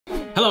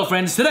Hello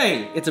friends,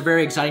 today it's a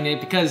very exciting day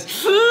because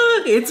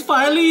it's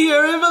finally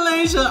here in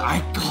Malaysia.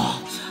 I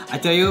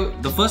tell you,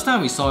 the first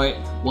time we saw it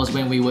was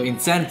when we were in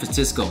San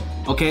Francisco,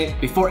 okay?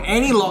 Before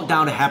any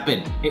lockdown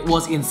happened, it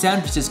was in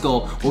San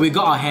Francisco where we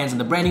got our hands on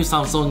the brand new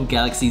Samsung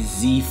Galaxy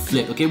Z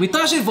Flip, okay? We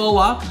touched it for a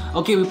while,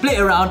 okay? We played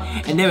around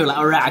and then we were like,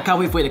 alright, I can't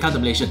wait for it to come to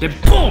Malaysia. Then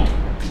boom!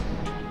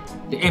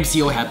 The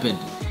MCO happened.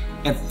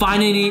 And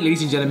finally,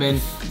 ladies and gentlemen,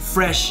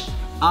 fresh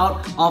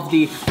out of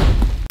the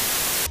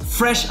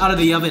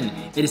oven,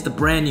 it is the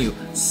brand new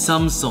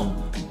Samsung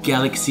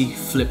Galaxy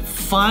Flip,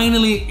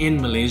 finally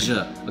in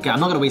Malaysia. Okay, I'm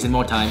not gonna waste any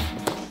more time.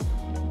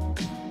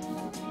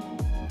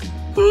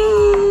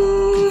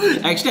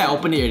 Actually, I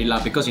opened it already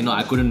lah because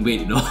I couldn't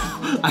wait,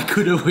 I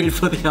couldn't wait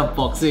for the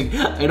unboxing.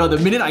 The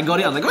minute I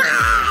got it, I was like,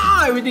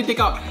 ah! Everything take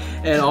out.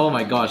 And oh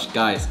my gosh,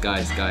 guys.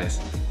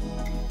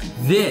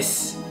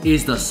 This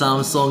is the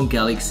Samsung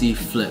Galaxy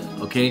Flip,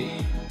 okay?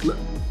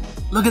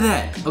 Look at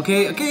that,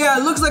 okay? Okay, yeah,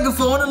 it looks like a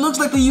phone, it looks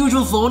like the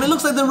usual phone, it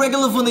looks like the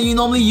regular phone that you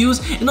normally use,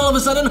 and all of a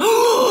sudden,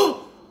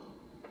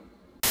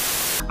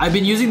 I've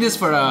been using this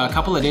for a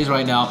couple of days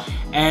right now,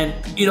 and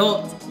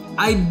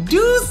I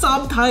do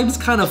sometimes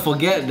kind of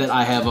forget that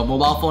I have a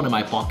mobile phone in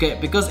my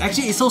pocket because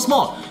actually it's so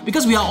small.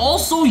 Because we are all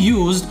so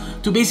used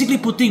to basically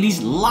putting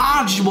these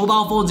large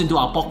mobile phones into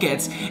our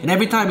pockets, and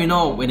every time,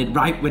 when it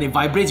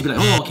vibrates, you'll be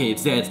like, oh, okay,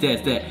 it's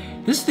there.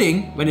 This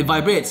thing, when it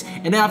vibrates,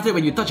 and then after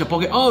when you touch your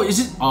pocket, oh, is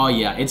it? Oh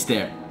yeah, it's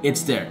there.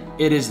 It's there.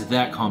 It is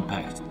that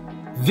compact.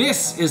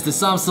 This is the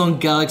Samsung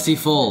Galaxy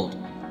Fold.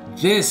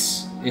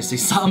 This is the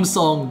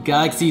Samsung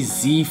Galaxy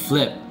Z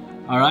Flip.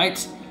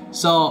 Alright?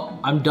 So,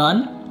 I'm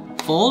done.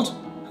 Fold.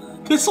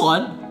 This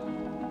one.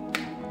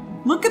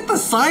 Look at the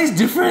size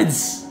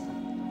difference.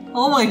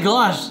 Oh my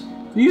gosh.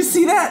 Do you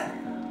see that?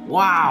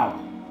 Wow.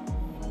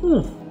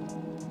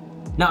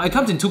 Now it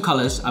comes in two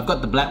colors. I've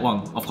got the black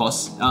one, of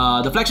course.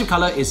 The flagship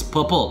color is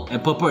purple,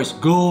 and purple is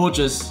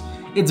gorgeous.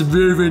 It's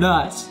very, very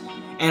nice.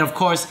 And of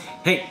course,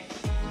 hey,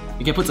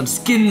 you can put some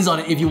skins on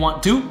it if you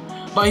want to.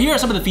 But here are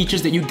some of the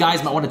features that you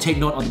guys might want to take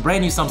note of the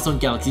brand new Samsung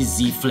Galaxy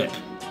Z Flip.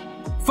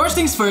 First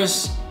things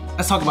first,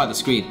 let's talk about the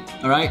screen,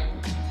 alright?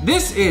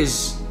 This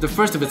is the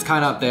first of its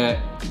kind out there.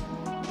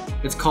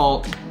 It's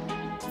called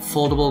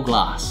Foldable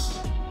Glass.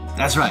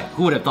 That's right,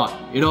 who would have thought?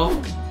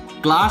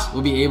 Glass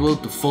will be able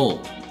to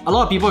fold. A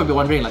lot of people will be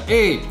wondering like,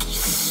 hey,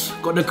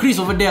 got the crease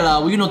over there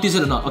will you notice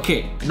it or not?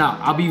 Okay, now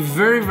I'll be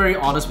very, very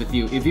honest with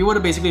you. If you were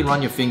to basically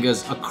run your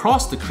fingers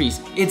across the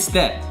crease, it's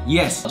there.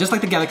 Yes, just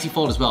like the Galaxy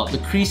Fold as well, the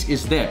crease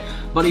is there.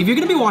 But if you're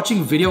gonna be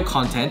watching video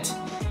content,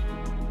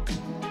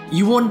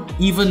 you won't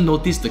even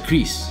notice the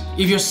crease.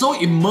 If you're so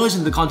immersed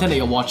in the content that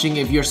you're watching,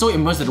 if you're so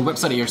immersed in the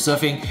website that you're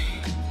surfing,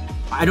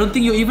 I don't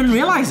think you'll even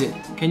realize it.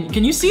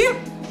 Can you see it?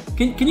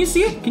 Can you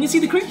see it? Can you see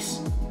the crease?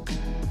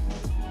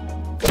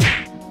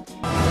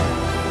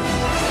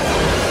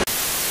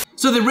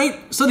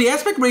 So the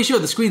aspect ratio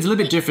of the screen is a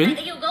little bit different.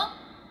 You go.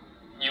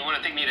 You want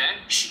to take me there?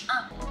 Shh.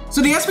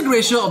 So the aspect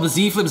ratio of the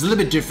Z Flip is a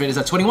little bit different. It's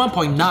a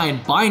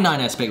 21.9 by 9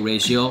 aspect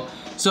ratio.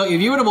 So if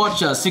you were to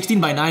watch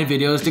 16 by 9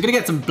 videos, you're gonna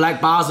get some black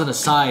bars on the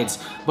sides.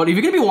 But if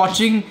you're gonna be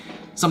watching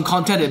some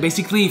content that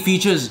basically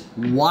features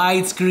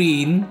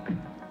widescreen,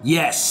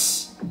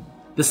 yes,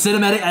 the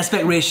cinematic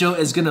aspect ratio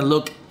is gonna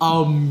look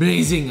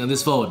amazing on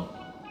this phone.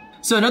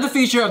 So another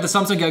feature of the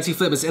Samsung Galaxy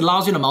Flip is it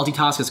allows you to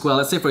multitask as well.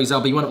 Let's say for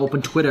example you want to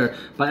open Twitter,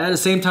 but at the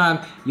same time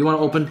you want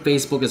to open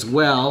Facebook as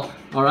well,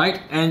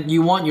 alright? And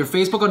you want your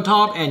Facebook on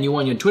top and you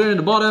want your Twitter in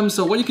the bottom.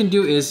 So what you can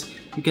do is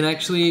you can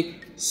actually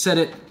set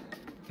it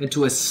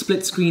into a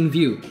split screen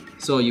view.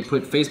 So you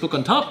put Facebook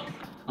on top,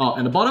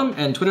 and the bottom,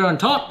 and Twitter on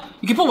top.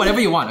 You can put whatever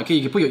you want, okay?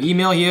 You can put your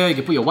email here, you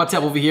can put your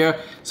WhatsApp over here.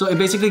 So it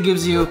basically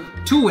gives you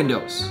two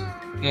windows.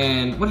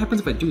 And what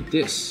happens if I do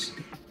this?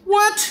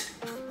 What?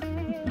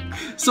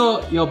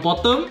 So your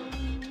bottom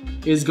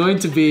is going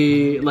to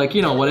be like,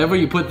 whatever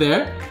you put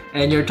there,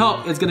 and your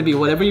top is going to be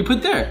whatever you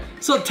put there.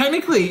 So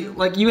technically,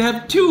 like you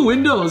have two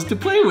windows to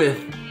play with.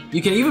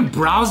 You can even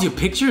browse your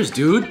pictures,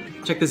 dude.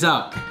 Check this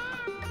out.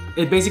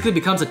 It basically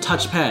becomes a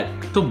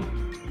touchpad. Dum,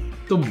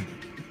 dum,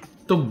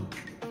 dum.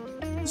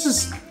 This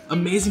is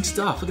amazing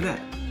stuff, look at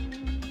that.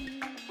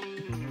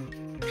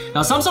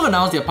 Now Samsung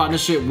announced their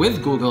partnership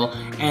with Google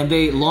and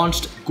they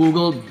launched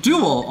Google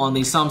Duo on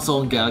the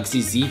Samsung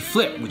Galaxy Z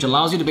Flip, which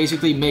allows you to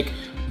basically make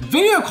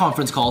video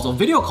conference calls or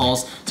video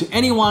calls to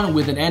anyone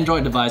with an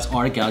Android device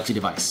or a Galaxy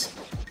device.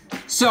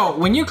 So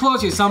when you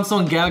close your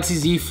Samsung Galaxy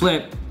Z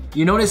Flip,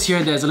 you notice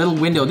here there's a little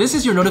window. This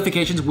is your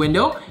notifications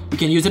window. You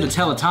can use it to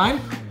tell the time.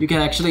 You can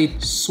actually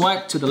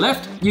swipe to the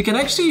left. You can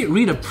actually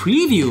read a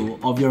preview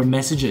of your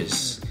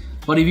messages.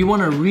 But if you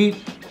want to read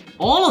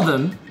all of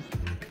them,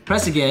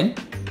 press again.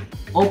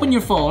 Open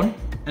your phone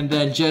and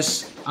then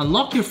just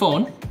unlock your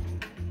phone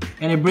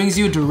and it brings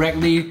you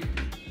directly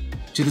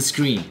to the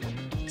screen.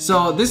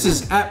 So this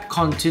is app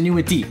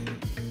continuity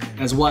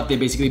as what they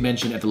basically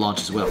mentioned at the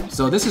launch as well.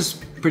 So this is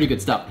pretty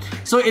good stuff.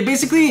 So it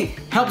basically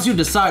helps you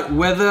decide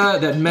whether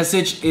that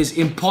message is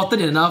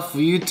important enough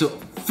for you to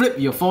flip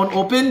your phone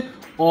open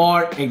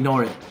or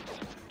ignore it.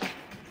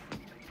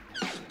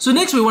 So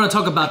next we want to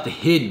talk about the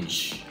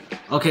hinge.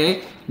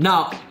 Okay,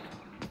 now,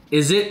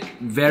 is it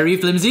very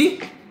flimsy?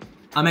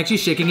 I'm actually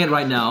shaking it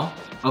right now.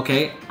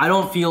 Okay, I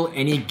don't feel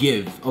any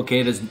give.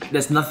 Okay,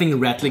 there's nothing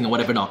rattling or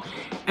whatever now.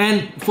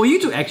 And for you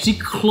to actually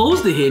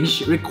close the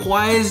hinge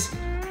requires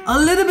a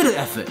little bit of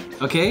effort.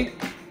 Okay,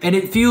 and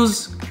it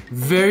feels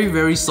very,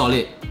 very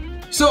solid.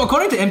 So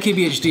according to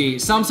MKBHD,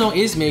 Samsung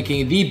is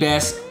making the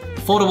best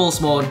foldable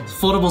small.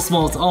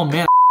 Oh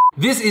man,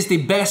 this is the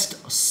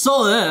best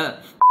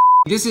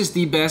This is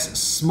the best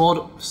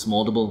small.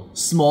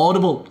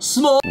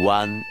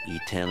 One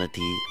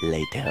eternity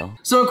later.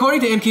 So according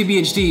to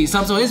MKBHD,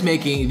 Samsung is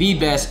making the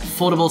best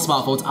foldable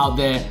smartphones out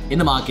there in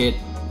the market,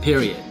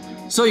 period.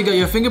 So you got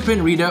your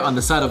fingerprint reader on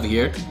the side over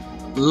here.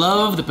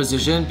 Love the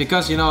position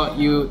because you know,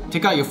 you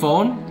take out your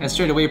phone and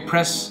straight away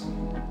press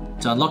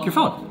to unlock your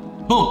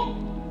phone. Boom!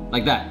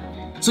 Like that.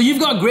 So you've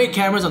got great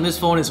cameras on this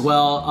phone as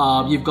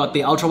well. You've got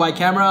the ultra-wide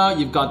camera,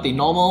 you've got the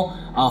normal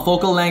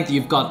focal length,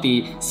 you've got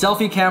the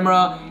selfie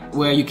camera,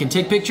 where you can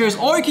take pictures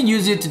or you can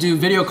use it to do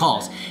video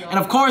calls. And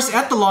of course,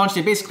 at the launch,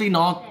 they basically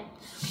knock...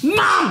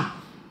 Mom!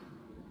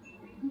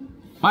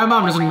 My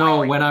mom doesn't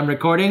know when I'm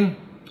recording,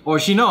 or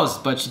she knows,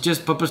 but she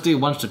just purposely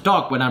wants to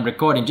talk when I'm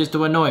recording just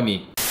to annoy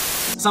me.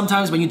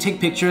 Sometimes when you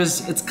take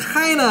pictures, it's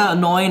kinda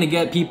annoying to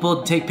get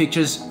people to take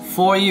pictures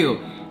for you.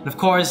 And of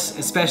course,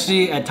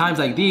 especially at times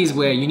like these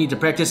where you need to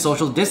practice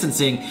social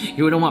distancing,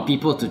 you don't want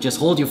people to just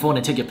hold your phone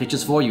and take your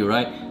pictures for you,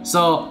 right?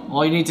 So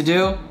all you need to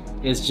do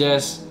is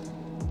just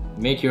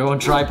make your own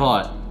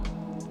tripod.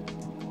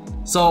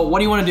 So what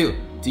do you want to do?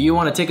 Do you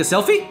want to take a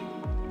selfie?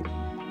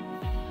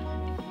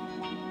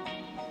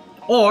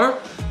 Or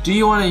do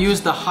you want to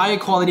use the high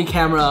quality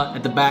camera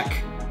at the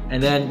back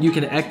and then you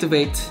can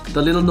activate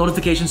the little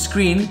notification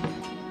screen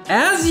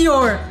as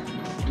your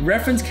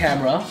reference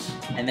camera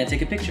and then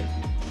take a picture?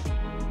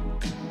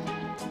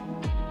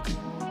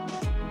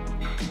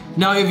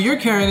 Now if you're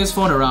carrying this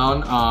phone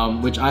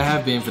around, which I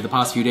have been for the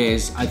past few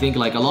days, I think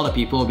like a lot of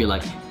people will be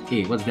like,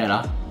 hey, what's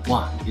that?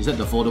 Wow, is that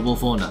the foldable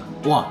phone?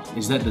 Wow,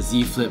 is that the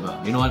Z Flip?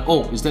 You know what?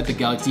 Oh, is that the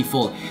Galaxy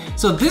Fold?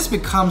 So this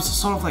becomes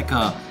sort of like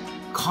a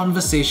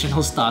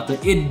conversational starter.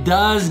 It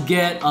does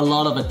get a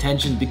lot of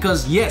attention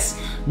because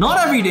yes, not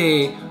every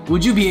day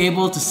would you be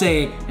able to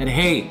say that,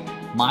 hey,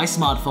 my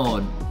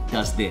smartphone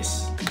does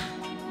this.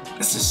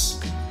 This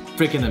is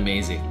freaking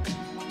amazing.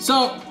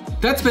 So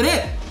that's been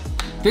it.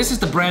 This is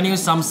the brand new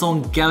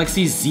Samsung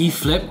Galaxy Z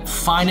Flip,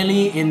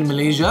 finally in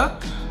Malaysia.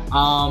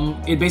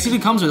 It basically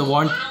comes with a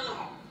warranty.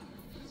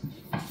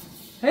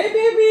 Hey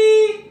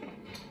baby!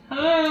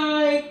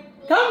 Hi!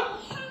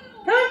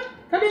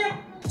 Come here!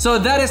 So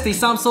that is the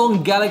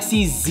Samsung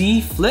Galaxy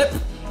Z Flip.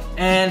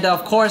 And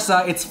of course,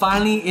 it's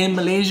finally in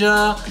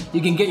Malaysia. You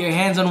can get your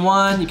hands on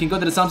one. You can go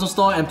to the Samsung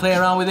store and play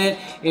around with it.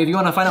 If you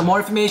want to find out more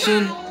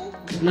information,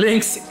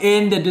 links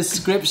in the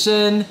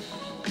description.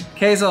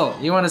 Okay, so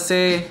you want to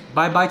say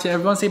bye-bye to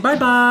everyone? Say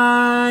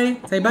bye-bye!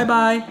 Say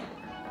bye-bye!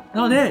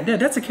 No, there,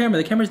 that's the camera.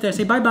 The camera's there.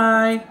 Say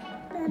bye-bye!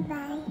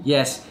 Bye-bye.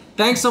 Yes.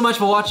 Thanks so much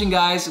for watching,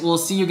 guys. We'll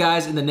see you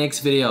guys in the next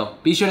video.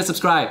 Be sure to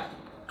subscribe.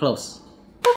 Close.